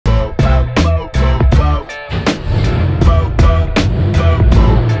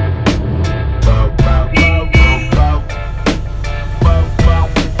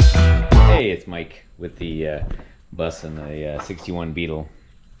bus and a 61 Beetle.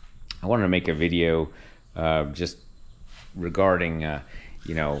 I wanted to make a video just regarding,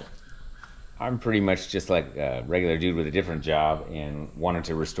 you know, I'm pretty much just like a regular dude with a different job and wanted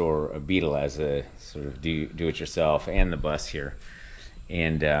to restore a Beetle as a sort of do-it-yourself and the bus here.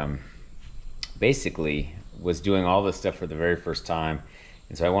 And basically was doing all this stuff for the very first time.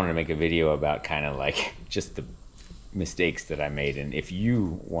 And so I wanted to make a video about kind of like just the mistakes that I made. And if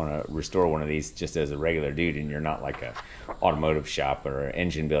you want to restore one of these just as a regular dude and you're not like a automotive shop or an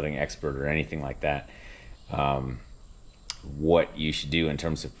engine building expert or anything like that, what you should do in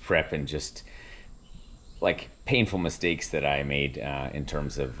terms of prep and just like painful mistakes that I made in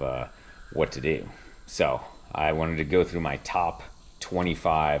terms of what to do. So I wanted to go through my top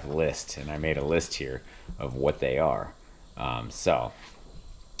 25 list, and I made a list here of what they are.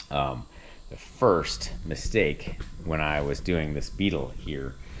 The first mistake when I was doing this Beetle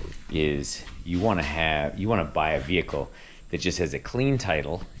here is you want to buy a vehicle that just has a clean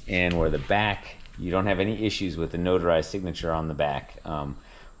title, and where the back, you don't have any issues with the notarized signature on the back.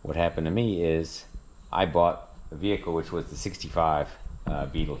 What happened to me is I bought a vehicle which was the 65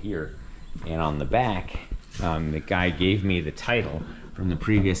 Beetle here, and on the back the guy gave me the title from the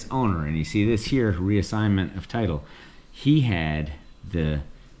previous owner, and you see this here, reassignment of title. He had the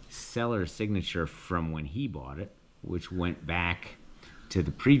seller signature from when he bought it, which went back to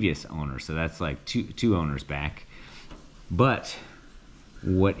the previous owner, so that's like two owners back. But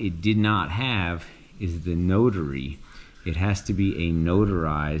what it did not have is the notary. It has to be a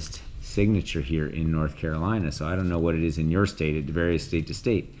notarized signature here in North Carolina. So I don't know what it is in your state, it varies state to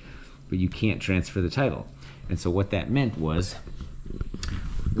state, but you can't transfer the title. And so what that meant was,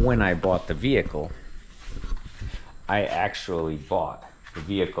 when I bought the vehicle, I actually bought the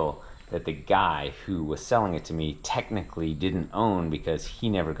vehicle that the guy who was selling it to me technically didn't own, because he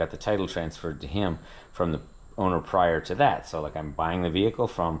never got the title transferred to him from the owner prior to that. So like, I'm buying the vehicle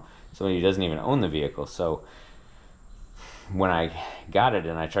from somebody who doesn't even own the vehicle. So when I got it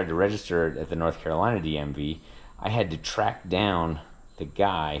and I tried to register it at the North Carolina DMV, I had to track down the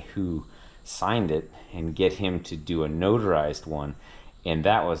guy who signed it and get him to do a notarized one. And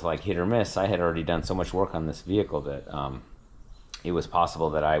that was like hit or miss. I had already done so much work on this vehicle that it was possible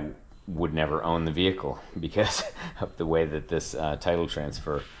that I would never own the vehicle because of the way that this title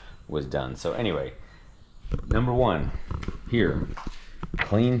transfer was done. So anyway, number one here,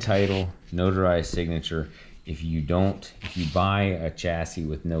 clean title, notarized signature. If you buy a chassis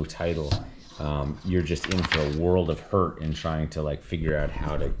with no title, you're just in for a world of hurt in trying to like figure out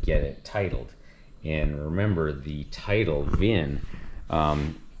how to get it titled. And remember, the title VIN,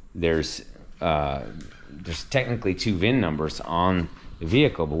 there's technically two VIN numbers on the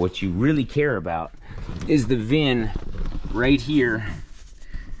vehicle, but what you really care about is the VIN right here.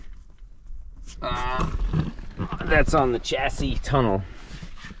 That's on the chassis tunnel,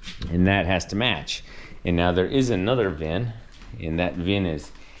 and that has to match. And now there is another VIN, and that VIN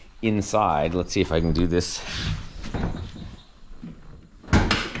is inside. Let's see if I can do this.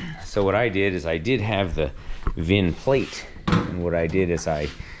 So what I did is I did have the VIN plate, and what I did is I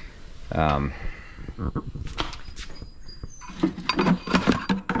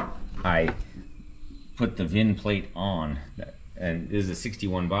put the VIN plate on, and this is a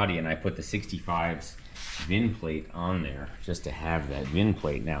 61 body, and I put the 65's VIN plate on there just to have that VIN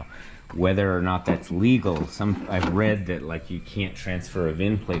plate. Now, whether or not that's legal, I've read that like you can't transfer a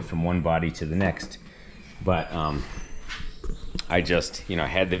VIN plate from one body to the next, but I just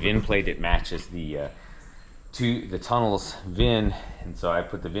had the VIN plate. It matches the tunnel's VIN, and so I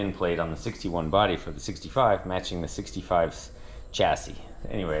put the VIN plate on the 61 body for the 65, matching the 65's chassis.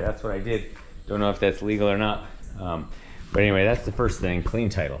 Anyway, that's what I did. Don't know if that's legal or not, but anyway, that's the first thing, clean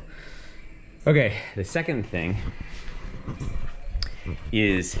title. Okay, the second thing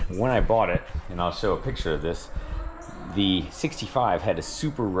is when I bought it, and I'll show a picture of this, the 65 had a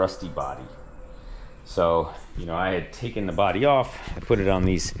super rusty body. So, I had taken the body off, I put it on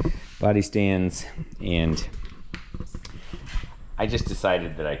these body stands, and I just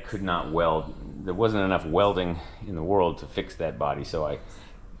decided that I could not weld. There wasn't enough welding in the world to fix that body, so I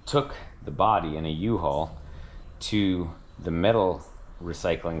took the body in a U-Haul to the metal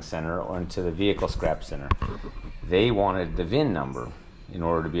recycling center or to the vehicle scrap center. They wanted the VIN number in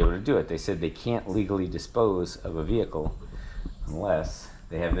order to be able to do it. They said they can't legally dispose of a vehicle unless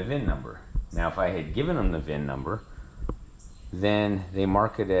they have the VIN number. Now, if I had given them the VIN number, then they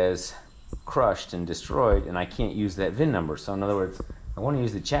mark it as crushed and destroyed, and I can't use that VIN number. So in other words, I want to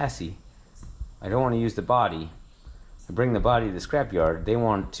use the chassis, I don't want to use the body. I bring the body to the scrapyard, they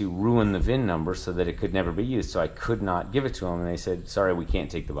want to ruin the VIN number so that it could never be used, so I could not give it to them, and they said, sorry, we can't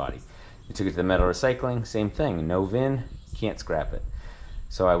take the body. We took it to the metal recycling, same thing, no VIN, can't scrap it.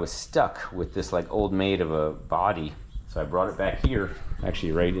 So I was stuck with this like old maid of a body. So I brought it back here,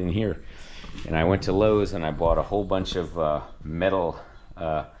 actually right in here. And I went to Lowe's and I bought a whole bunch of metal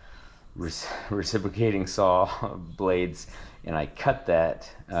reciprocating saw blades, and I cut that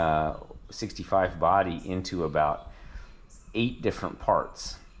 65 body into about 8 different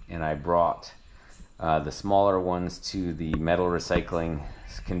parts. And I brought the smaller ones to the metal recycling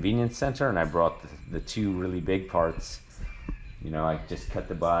convenience center, and I brought the 2 really big parts. You know, I just cut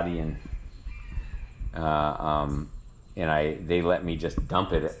the body, and they let me just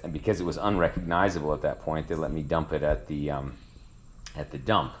dump it, and because it was unrecognizable at that point, they let me dump it at the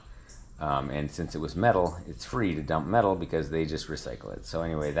dump. And since it was metal, it's free to dump metal because they just recycle it. So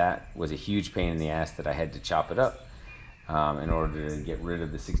anyway, that was a huge pain in the ass that I had to chop it up in order to get rid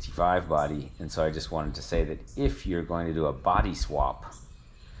of the 65 body. And so I just wanted to say that if you're going to do a body swap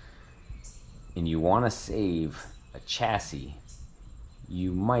and you want to save a chassis,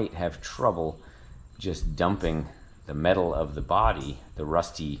 you might have trouble just dumping the metal of the body, the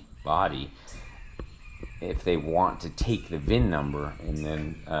rusty body, if they want to take the VIN number and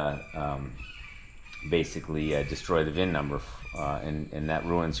then basically destroy the VIN number, and that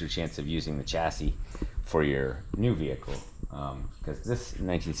ruins your chance of using the chassis for your new vehicle. Because this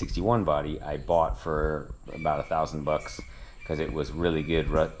 1961 body I bought for about $1,000 because it was really good,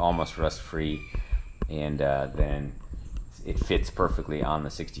 almost rust-free, and then it fits perfectly on the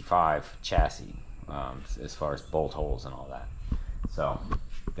 65 chassis as far as bolt holes and all that. So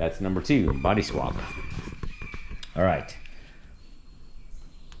that's number 2, body swap. All right.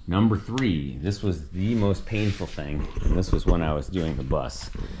 Number 3, this was the most painful thing, and this was when I was doing the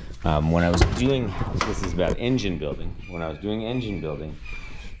bus. When I was doing, this is about engine building. When I was doing engine building,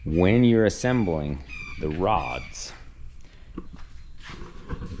 when you're assembling the rods,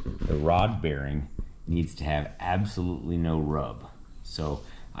 the rod bearing needs to have absolutely no rub. So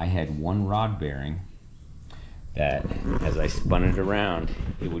I had one rod bearing that, as I spun it around,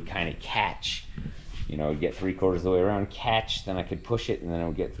 it would kind of catch. You know, it'd get 3/4 of the way around, catch, then I could push it, and then it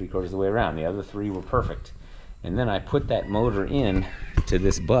would get 3/4 of the way around. The other 3 were perfect. And then I put that motor in to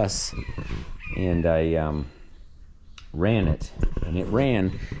this bus, and I ran it, and it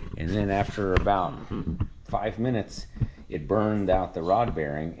ran, and then after about 5 minutes, it burned out the rod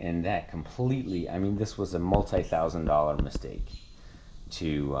bearing, and that completely, I mean, this was a multi-$1,000 mistake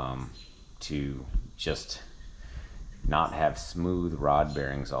to just not have smooth rod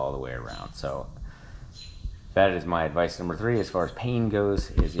bearings all the way around. So that is my advice number 3 as far as pain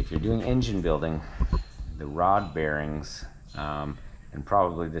goes, is if you're doing engine building, the rod bearings, and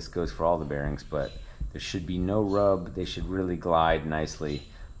probably this goes for all the bearings, but there should be no rub. They should really glide nicely.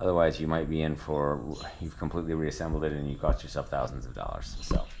 Otherwise, you might be in for, you've completely reassembled it and you cost yourself thousands of dollars.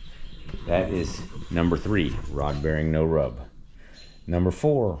 So that is number 3, rod bearing, no rub. Number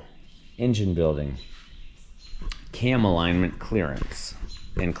 4, engine building, cam alignment clearance.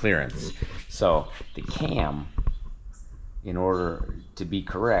 So the cam, in order to be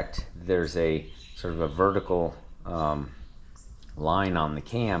correct, there's a sort of a vertical line on the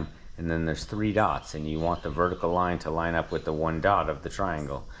cam, and then there's 3 dots, and you want the vertical line to line up with the 1 dot of the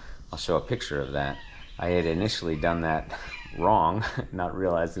triangle. I'll show a picture of that. I had initially done that wrong, not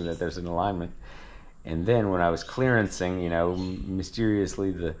realizing that there's an alignment. And then when I was clearancing, you know,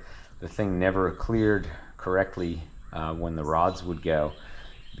 mysteriously the thing never cleared correctly when the rods would go,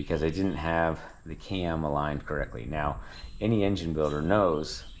 because I didn't have the cam aligned correctly. Now, any engine builder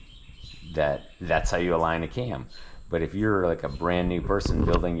knows that that's how you align a cam. But if you're like a brand new person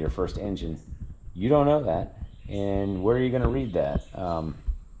building your first engine, you don't know that. And where are you going to read that?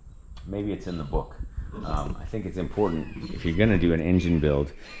 Maybe it's in the book. I think it's important if you're going to do an engine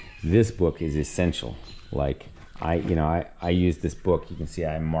build. This book is essential. Like I use this book. You can see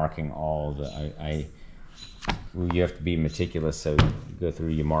I'm marking all the. You have to be meticulous, so you go through,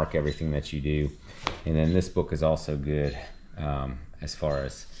 you mark everything that you do. And then this book is also good as far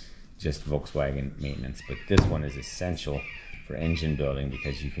as just Volkswagen maintenance, but this one is essential for engine building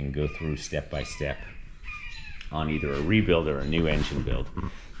because you can go through step by step on either a rebuild or a new engine build.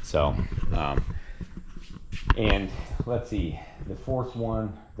 So, and let's see, the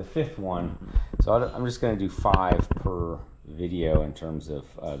fifth one, so I'm just going to do 5 per video in terms of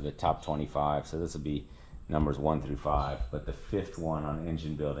the top 25, so this will be numbers 1 through 5, but the 5th one on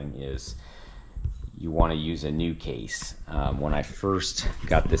engine building is you want to use a new case. When I first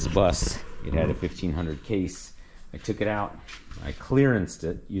got this bus, it had a 1500 case. I took it out, I clearanced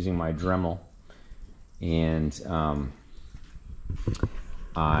it using my Dremel, and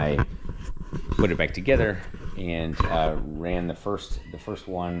I put it back together and ran the first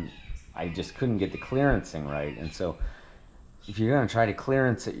one I just couldn't get the clearancing right. And so if you're going to try to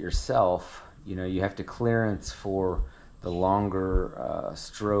clearance it yourself, you know, you have to clearance for the longer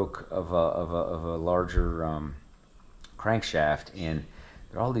stroke of a larger crankshaft, and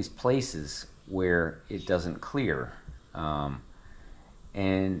there are all these places where it doesn't clear.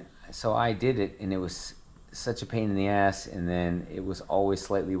 And so I did it, and it was such a pain in the ass, and then it was always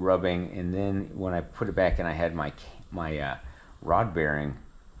slightly rubbing, and then when I put it back in, I had my rod bearing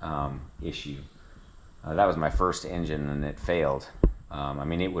issue. That was my first engine, and it failed. I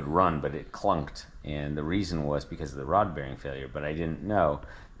mean, it would run, but it clunked, and the reason was because of the rod bearing failure, but I didn't know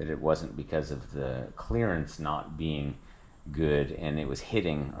that it wasn't because of the clearance not being good and it was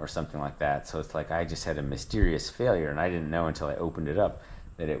hitting or something like that. So it's like I just had a mysterious failure, and I didn't know until I opened it up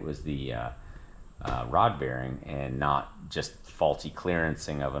that it was the rod bearing and not just faulty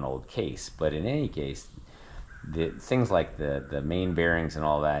clearancing of an old case. But in any case, the things like the main bearings and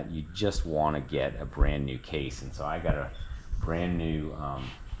all that, you just want to get a brand new case. And so I got a brand new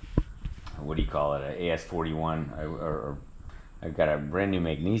what do you call it, a AS41, or I've got a brand new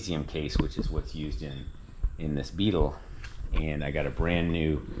magnesium case, which is what's used in this Beetle, and I got a brand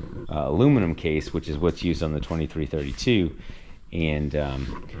new aluminum case, which is what's used on the 2332, and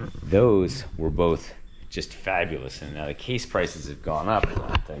those were both just fabulous. And now the case prices have gone up.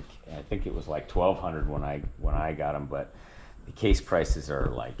 I think it was like $1,200 when I got them, but the case prices are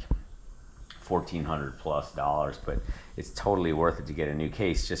like $1,400 plus dollars. But it's totally worth it to get a new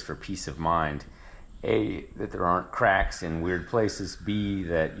case just for peace of mind. A, that there aren't cracks in weird places. B,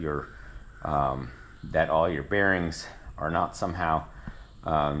 that that all your bearings are not somehow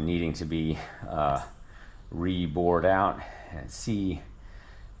needing to be re-bored out. And C,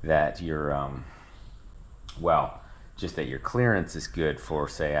 that your just that your clearance is good for,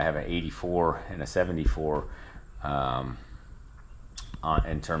 say, I have an 84 and a 74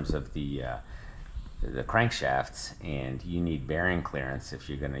 in terms of the crankshafts, and you need bearing clearance if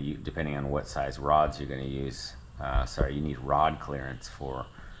you're going to, depending on what size rods you're going to use. You need rod clearance for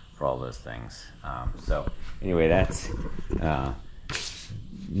all those things. So anyway, that's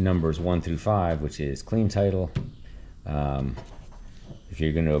numbers 1 through 5, which is clean title. If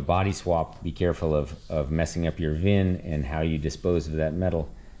you're going to do a body swap, be careful of messing up your VIN and how you dispose of that metal.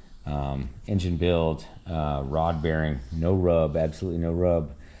 Engine build, rod bearing, no rub, absolutely no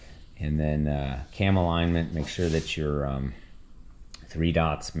rub. And then cam alignment, make sure that your 3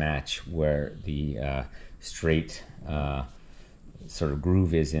 dots match where the straight sort of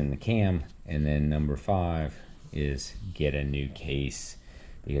groove is in the cam. And then number 5 is get a new case,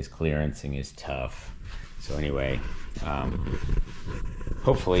 because clearancing is tough. So anyway,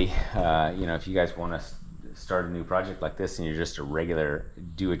 hopefully, if you guys want to start a new project like this and you're just a regular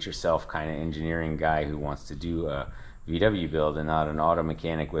do-it-yourself kind of engineering guy who wants to do a VW build and not an auto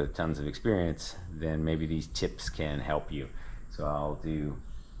mechanic with tons of experience, then maybe these tips can help you. So I'll do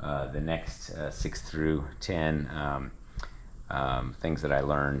the next 6 through 10 things that I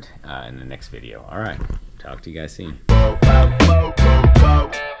learned in the next video. All right, talk to you guys soon.